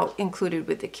are now included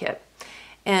with the kit.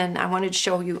 And I wanted to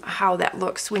show you how that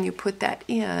looks when you put that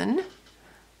in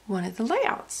one of the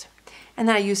layouts. And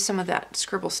then I used some of that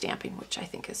scribble stamping, which I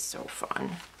think is so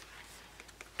fun.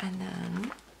 And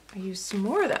then I used some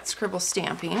more of that scribble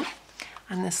stamping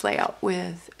on this layout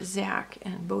with Zach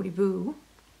and Bodie Boo.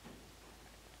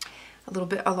 A little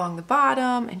bit along the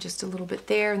bottom and just a little bit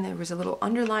there, and there was a little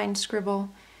underlined scribble.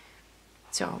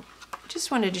 So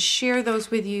just wanted to share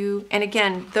those with you. And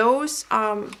again, those,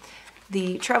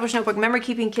 the Traveler's Notebook Memory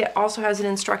Keeping Kit also has an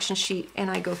instruction sheet, and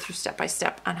I go through step by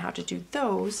step on how to do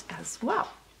those as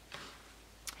well.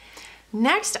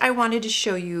 Next, I wanted to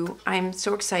show you, I'm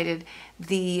so excited,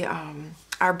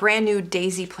 our brand new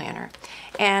Daisy planner.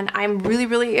 And I'm really,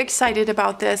 really excited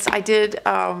about this. I did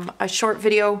a short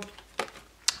video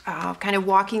kind of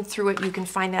walking through it. You can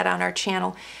find that on our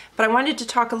channel. But I wanted to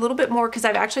talk a little bit more because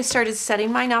I've actually started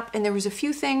setting mine up, and there was a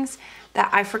few things that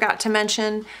I forgot to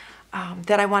mention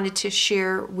that I wanted to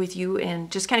share with you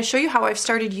and just kind of show you how I've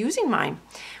started using mine.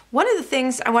 One of the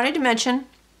things I wanted to mention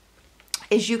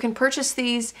is you can purchase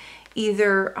these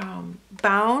either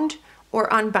bound or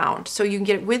unbound. So you can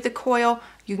get it with the coil,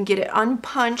 you can get it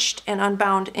unpunched and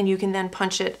unbound, and you can then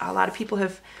punch it. A lot of people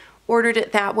have ordered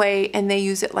it that way, and they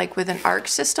use it like with an ARC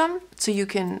system, so you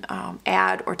can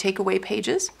add or take away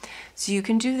pages. So you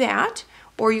can do that,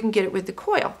 or you can get it with the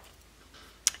coil.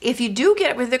 If you do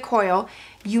get it with the coil,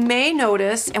 you may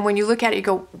notice, and when you look at it, you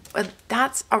go,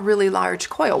 that's a really large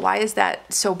coil. Why is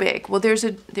that so big? Well, there's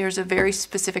a very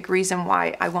specific reason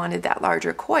why I wanted that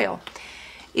larger coil.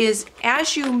 Is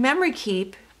as you memory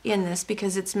keep in this,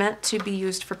 because it's meant to be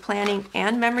used for planning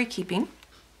and memory keeping,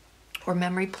 or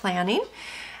memory planning,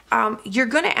 you're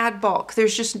going to add bulk.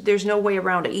 There's no way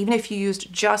around it. Even if you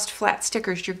used just flat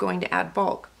stickers, you're going to add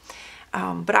bulk.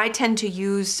 But I tend to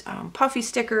use puffy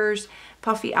stickers,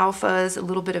 puffy alphas, a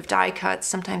little bit of die cuts,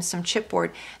 sometimes some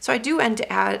chipboard. So I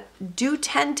do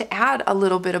tend to add a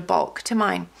little bit of bulk to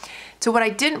mine. So what I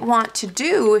didn't want to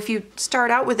do, if you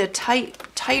start out with a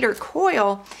tighter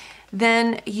coil,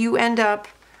 then you end up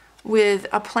with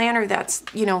a planner that's,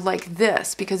 you know, like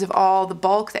this because of all the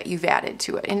bulk that you've added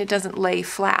to it, and it doesn't lay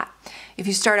flat. If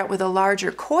you start out with a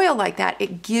larger coil like that,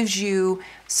 it gives you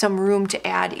some room to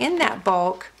add in that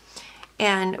bulk,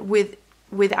 and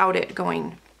without it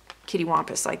going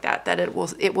kittywampus like that, it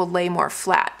will lay more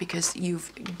flat because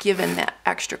you've given that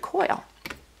extra coil.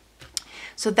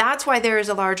 So that's why there is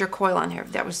a larger coil on here.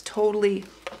 That was totally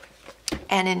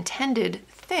an intended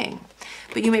thing.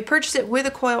 But you may purchase it with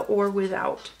a coil or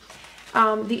without.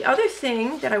 The other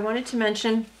thing that I wanted to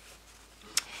mention,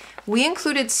 we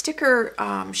included sticker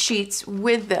sheets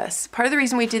with this. Part of the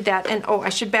reason we did that, and oh, I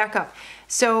should back up.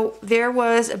 So there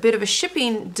was a bit of a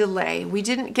shipping delay. We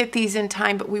didn't get these in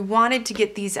time, but we wanted to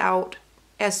get these out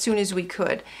as soon as we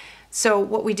could. So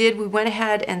what we did, we went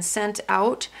ahead and sent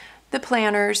out the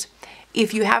planners.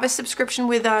 If you have a subscription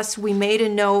with us, we made a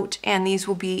note, and these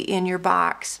will be in your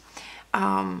box.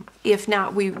 If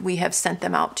not, we have sent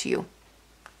them out to you.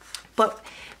 But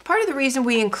part of the reason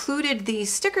we included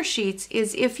these sticker sheets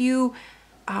is if you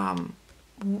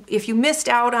missed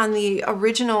out on the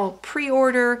original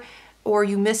pre-order, or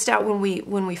you missed out when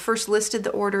we first listed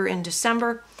the order in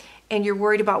December, and you're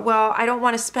worried about, well, I don't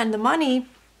want to spend the money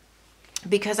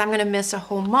because I'm going to miss a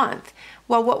whole month.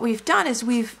 Well, what we've done is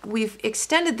we've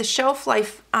extended the shelf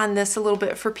life on this a little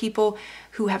bit for people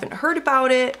who haven't heard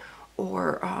about it,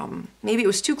 or maybe it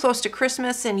was too close to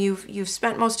Christmas and you've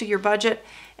spent most of your budget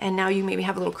and now you maybe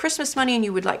have a little Christmas money and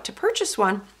you would like to purchase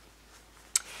one.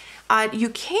 You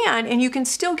can, and you can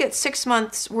still get 6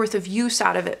 months worth of use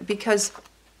out of it, because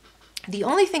the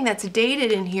only thing that's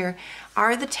dated in here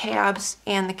are the tabs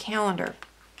and the calendar.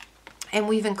 And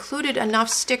we've included enough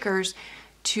stickers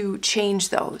to change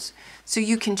those. So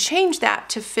you can change that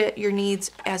to fit your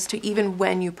needs as to even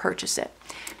when you purchase it.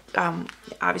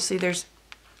 Obviously there's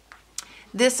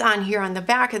this on here on the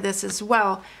back of this as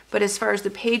well, but as far as the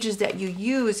pages that you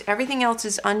use, everything else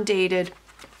is undated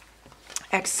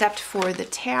except for the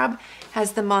tab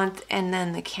has the month and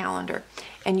then the calendar.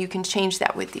 And you can change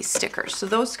that with these stickers. So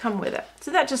those come with it.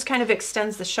 So that just kind of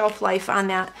extends the shelf life on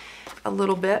that a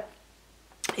little bit.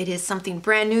 It is something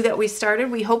brand new that we started.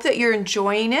 We hope that you're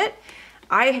enjoying it.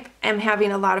 I am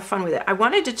having a lot of fun with it. I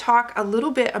wanted to talk a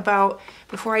little bit about,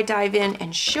 before I dive in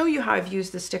and show you how I've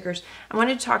used the stickers, I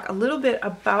wanted to talk a little bit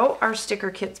about our sticker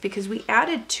kits, because we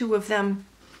added 2 of them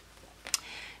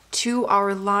to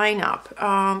our lineup,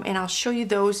 and I'll show you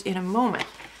those in a moment.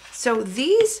 So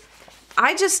these,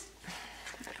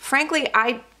 frankly,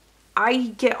 I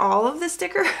get all of the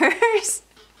stickers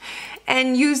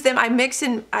and use them. I mix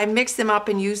them up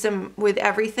and use them with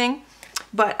everything.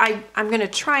 But I'm going to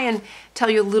try and tell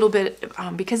you a little bit,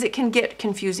 because it can get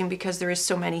confusing because there is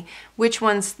so many,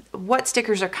 what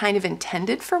stickers are kind of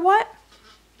intended for what.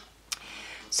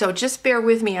 So just bear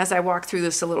with me as I walk through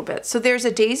this a little bit. So there's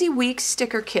a Daisy Weeks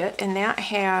sticker kit, and that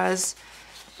has,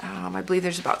 I believe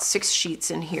there's about 6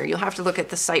 sheets in here. You'll have to look at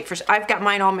the site first. I've got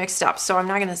mine all mixed up, so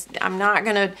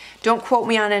don't quote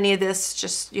me on any of this.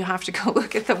 Just, you have to go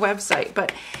look at the website.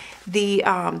 But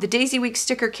the Daisy Weeks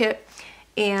sticker kit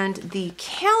and the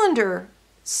calendar,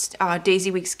 Daisy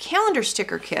Weeks calendar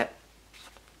sticker kit,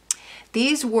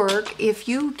 these work if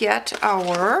you get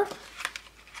our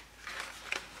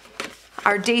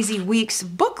Daisy Weeks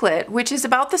booklet, which is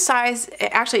about the size,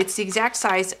 actually it's the exact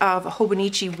size of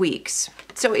Hobonichi Weeks.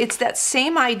 So it's that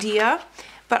same idea,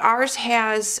 but ours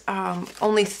has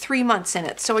only 3 months in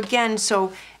it. So again,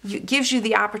 it gives you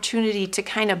the opportunity to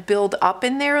kind of build up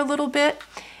in there a little bit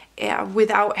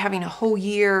without having a whole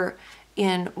year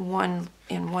in one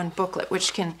booklet,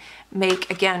 which can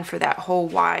make, again, for that whole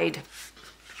wide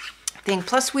thing.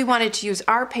 Plus we wanted to use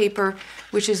our paper,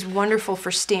 which is wonderful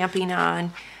for stamping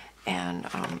on,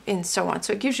 and so on.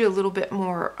 So it gives you a little bit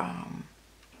more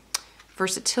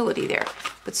versatility there.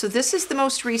 But so this is the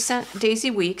most recent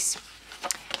Daisy Weeks.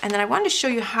 And then I wanted to show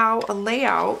you how a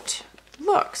layout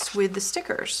looks with the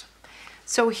stickers.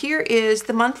 So here is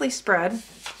the monthly spread.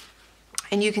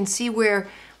 And you can see where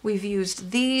we've used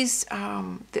these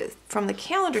from the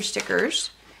calendar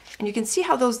stickers. And you can see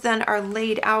how those then are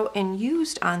laid out and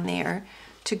used on there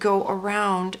to go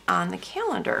around on the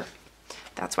calendar.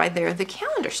 That's why they're the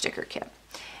calendar sticker kit.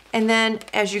 And then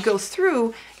as you go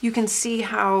through, you can see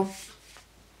how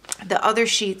the other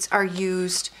sheets are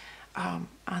used on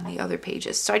the other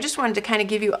pages. So I just wanted to kind of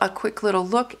give you a quick little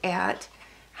look at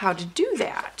how to do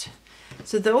that.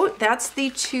 So that's the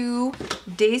 2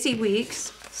 Daisy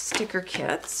Weeks sticker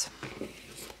kits.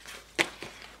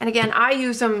 And again, I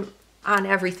use them on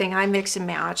everything. I mix and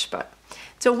match. But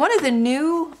so one of the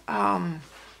new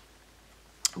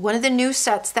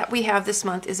sets that we have this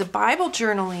month is a Bible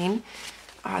journaling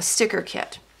sticker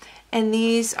kit, and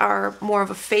these are more of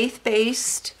a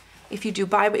faith-based. If you do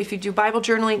Bible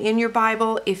journaling in your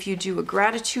Bible, if you do a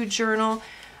gratitude journal,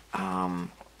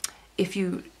 if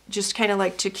you just kind of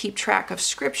like to keep track of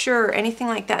scripture or anything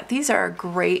like that, this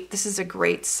is a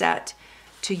great set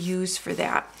to use for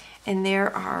that. And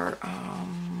there are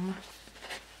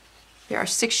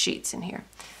 6 sheets in here.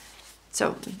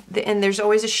 So, and there's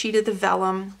always a sheet of the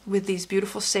vellum with these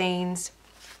beautiful sayings.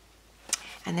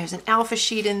 And there's an alpha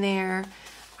sheet in there.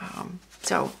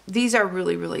 So these are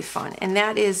really, really fun. And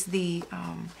that is the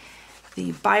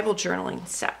Bible journaling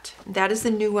set. That is the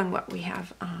new one what we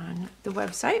have on the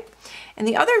website. And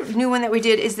the other new one that we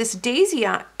did is this Daisy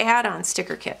add-on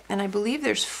sticker kit. And I believe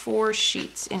there's 4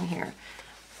 sheets in here.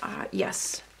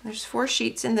 Yes, there's 4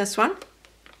 sheets in this one.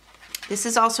 This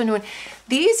is also new.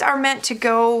 These are meant to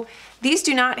go, these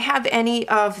do not have any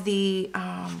of the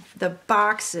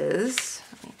boxes,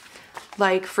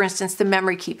 like for instance, the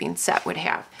memory keeping set would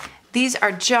have. These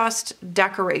are just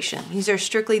decoration.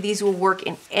 These will work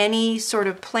in any sort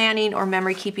of planning or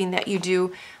memory keeping that you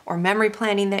do, or memory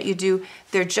planning that you do.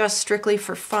 They're just strictly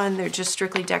for fun. They're just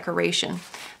strictly decoration.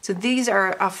 So these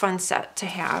are a fun set to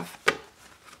have.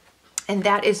 And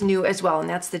that is new as well. And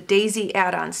that's the Daisy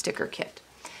add-on sticker kit.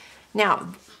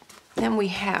 Now, then we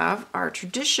have our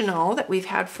traditional that we've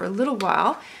had for a little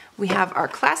while. We have our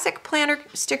classic planner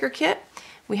sticker kit,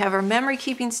 we have our memory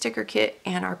keeping sticker kit,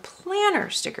 and our planner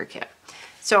sticker kit.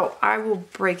 So I will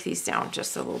break these down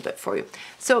just a little bit for you.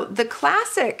 So the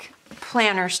classic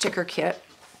planner sticker kit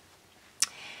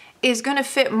is going to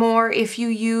fit more if you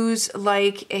use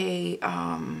like a,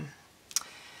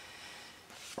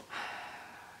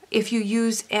 if you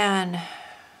use an,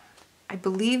 I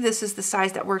believe this is the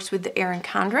size that works with the Erin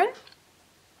Condren.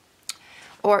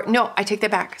 Or no, I take that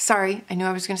back. Sorry, I knew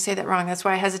I was going to say that wrong. That's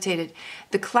why I hesitated.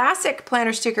 The classic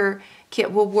planner sticker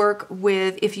kit will work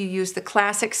with if you use the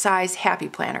classic size Happy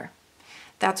Planner.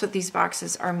 That's what these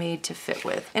boxes are made to fit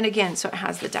with. And again, so it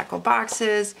has the decal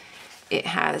boxes, it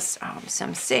has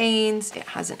some sayings, it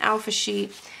has an alpha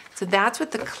sheet. So that's what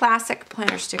the classic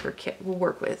planner sticker kit will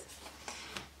work with.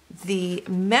 The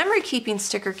memory keeping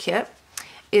sticker kit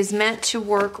is meant to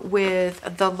work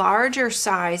with the larger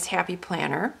size Happy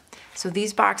Planner. So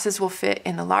these boxes will fit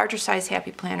in the larger size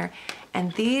Happy Planner,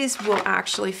 and these will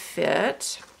actually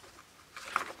fit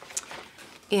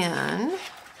in, let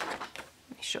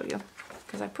me show you,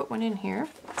 because I put one in here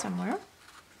somewhere,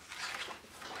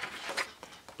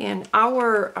 in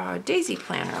our Daisy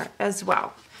Planner as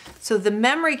well. So the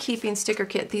memory keeping sticker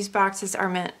kit, these boxes are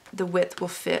meant, the width will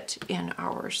fit in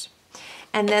ours.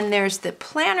 And then there's the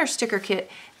planner sticker kit.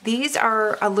 These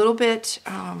are a little bit,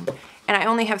 and I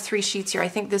only have 3 sheets here. I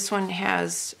think this one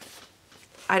has,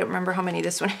 I don't remember how many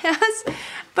this one has,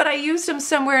 but I used them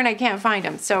somewhere and I can't find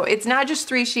them. So it's not just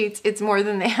 3 sheets, it's more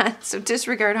than that. So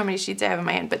disregard how many sheets I have in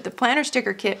my hand. But the planner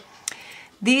sticker kit,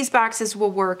 these boxes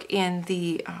will work in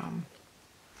the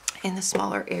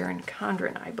smaller Erin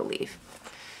Condren, I believe.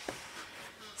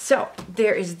 So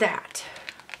there is that.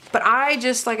 But I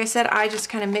just, like I said, I just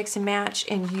kind of mix and match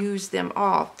and use them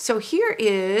all. So here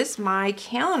is my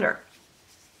calendar.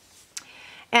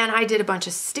 And I did a bunch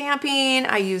of stamping,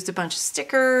 I used a bunch of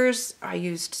stickers, I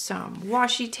used some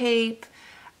washi tape.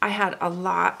 I had a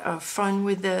lot of fun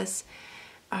with this.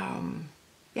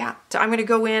 Yeah, so I'm gonna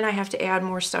go in, I have to add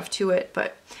more stuff to it,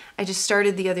 but I just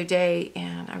started the other day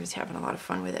and I was having a lot of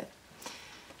fun with it.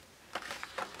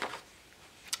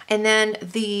 And then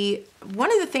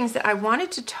one of the things that I wanted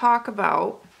to talk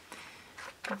about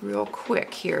real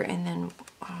quick here, and then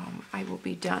I will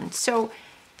be done. So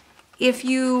if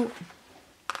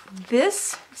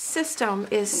this system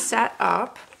is set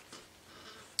up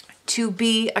to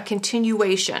be a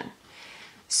continuation.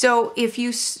 So if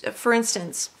you, for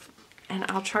instance, and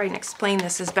I'll try and explain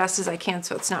this as best as I can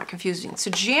so it's not confusing.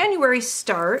 So January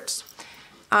starts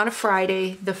on a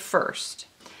Friday, the 1st.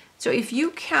 So if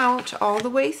you count all the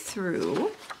way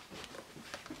through,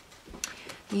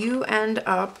 you end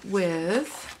up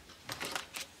with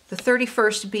the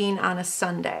 31st being on a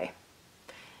Sunday.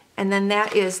 And then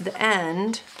that is the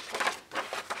end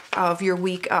of your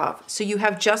week of. So you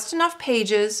have just enough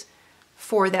pages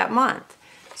for that month.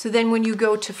 So then when you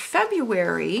go to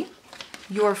February,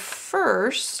 your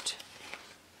 1st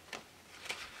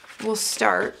will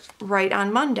start right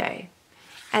on Monday.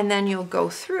 And then you'll go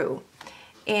through.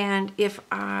 And if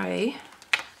I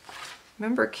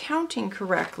remember counting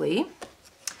correctly,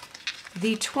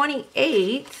 the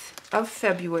 28th of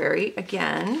February,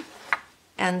 again,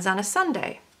 ends on a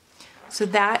Sunday. So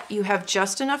that you have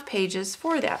just enough pages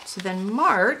for that. So then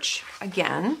March,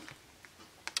 again,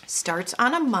 starts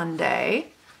on a Monday.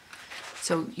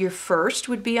 So your 1st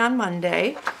would be on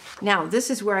Monday. Now, this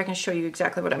is where I can show you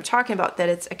exactly what I'm talking about, that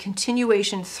it's a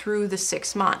continuation through the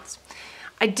 6 months.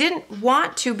 I didn't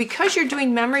want to, because you're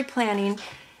doing memory planning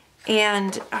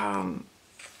and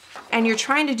you're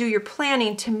trying to do your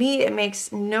planning, to me it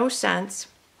makes no sense.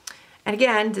 And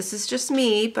again, this is just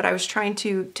me, but I was trying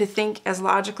to think as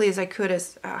logically as I could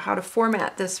as how to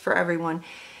format this for everyone.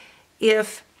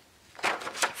 If,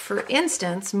 for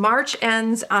instance, March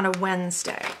ends on a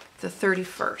Wednesday, the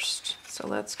 31st. So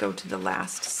let's go to the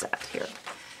last set here.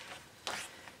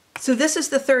 So this is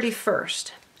the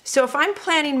 31st. So if I'm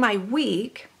planning my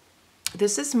week,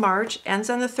 this is March, ends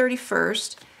on the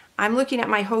 31st, I'm looking at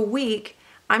my whole week,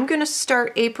 I'm going to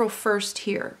start April 1st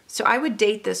here. So I would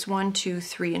date this 1, 2,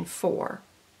 3, and 4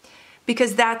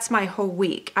 because that's my whole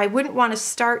week. I wouldn't want to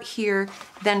start here,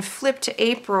 then flip to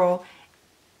April,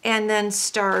 and then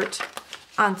start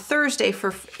on Thursday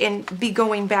and be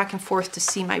going back and forth to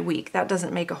see my week. That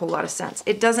doesn't make a whole lot of sense.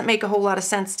 It doesn't make a whole lot of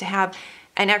sense to have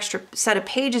an extra set of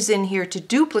pages in here to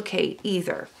duplicate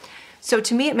either. So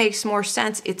to me, it makes more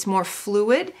sense. It's more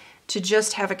fluid to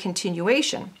just have a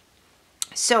continuation.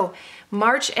 So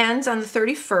March ends on the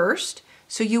 31st.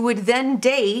 So you would then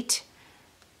date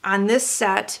on this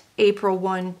set April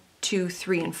 1, 2,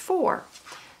 3, and 4.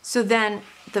 So then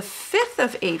the 5th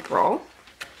of April,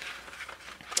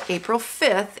 April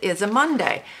 5th is a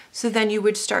Monday. So then you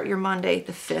would start your Monday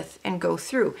the 5th and go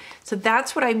through. So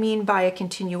that's what I mean by a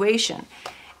continuation.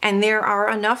 And there are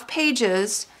enough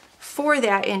pages for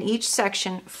that in each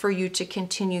section for you to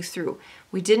continue through.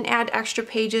 We didn't add extra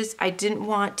pages. I didn't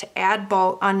want to add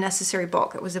bulk, unnecessary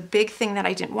bulk. It was a big thing that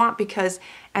I didn't want because,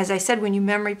 as I said, when you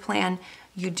memory plan,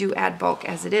 you do add bulk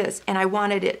as it is. And I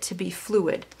wanted it to be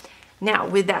fluid. Now,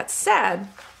 with that said,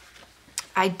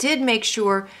 I did make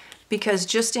sure, because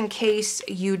just in case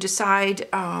you decide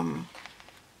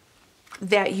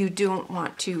that you don't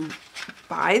want to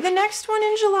buy the next one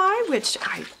in July, which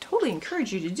I totally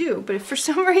encourage you to do, but if for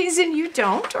some reason you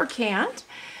don't or can't,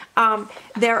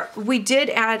 we did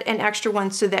add an extra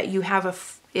one so that you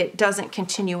have it doesn't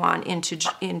continue on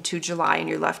into July and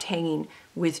you're left hanging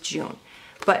with June.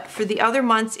 But for the other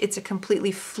months, it's a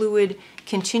completely fluid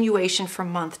continuation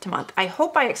from month to month. I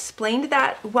hope I explained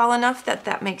that well enough that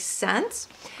that makes sense.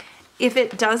 If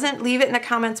it doesn't, leave it in the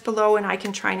comments below and I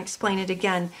can try and explain it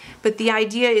again. But the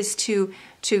idea is to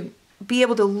be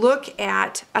able to look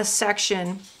at a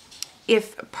section,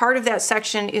 if part of that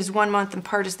section is one month and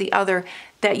part is the other,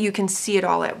 that you can see it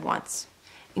all at once.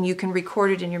 And you can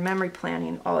record it in your memory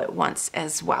planning all at once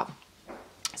as well.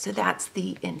 So that's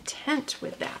the intent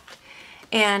with that.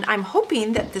 And I'm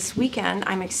hoping that this weekend,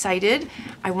 I'm excited,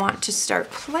 I want to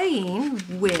start playing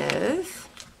with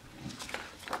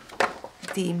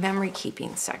the memory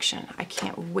keeping section. I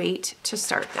can't wait to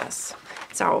start this.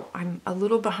 So I'm a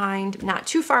little behind, not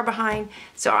too far behind,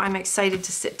 so I'm excited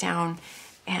to sit down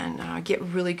and get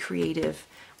really creative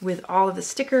with all of the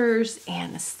stickers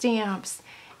and the stamps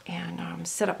and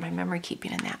set up my memory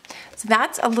keeping in that. So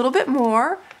that's a little bit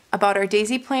more about our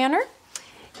Daisy Planner.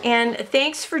 And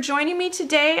thanks for joining me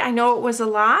today. I know it was a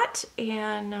lot,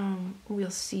 and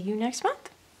we'll see you next month.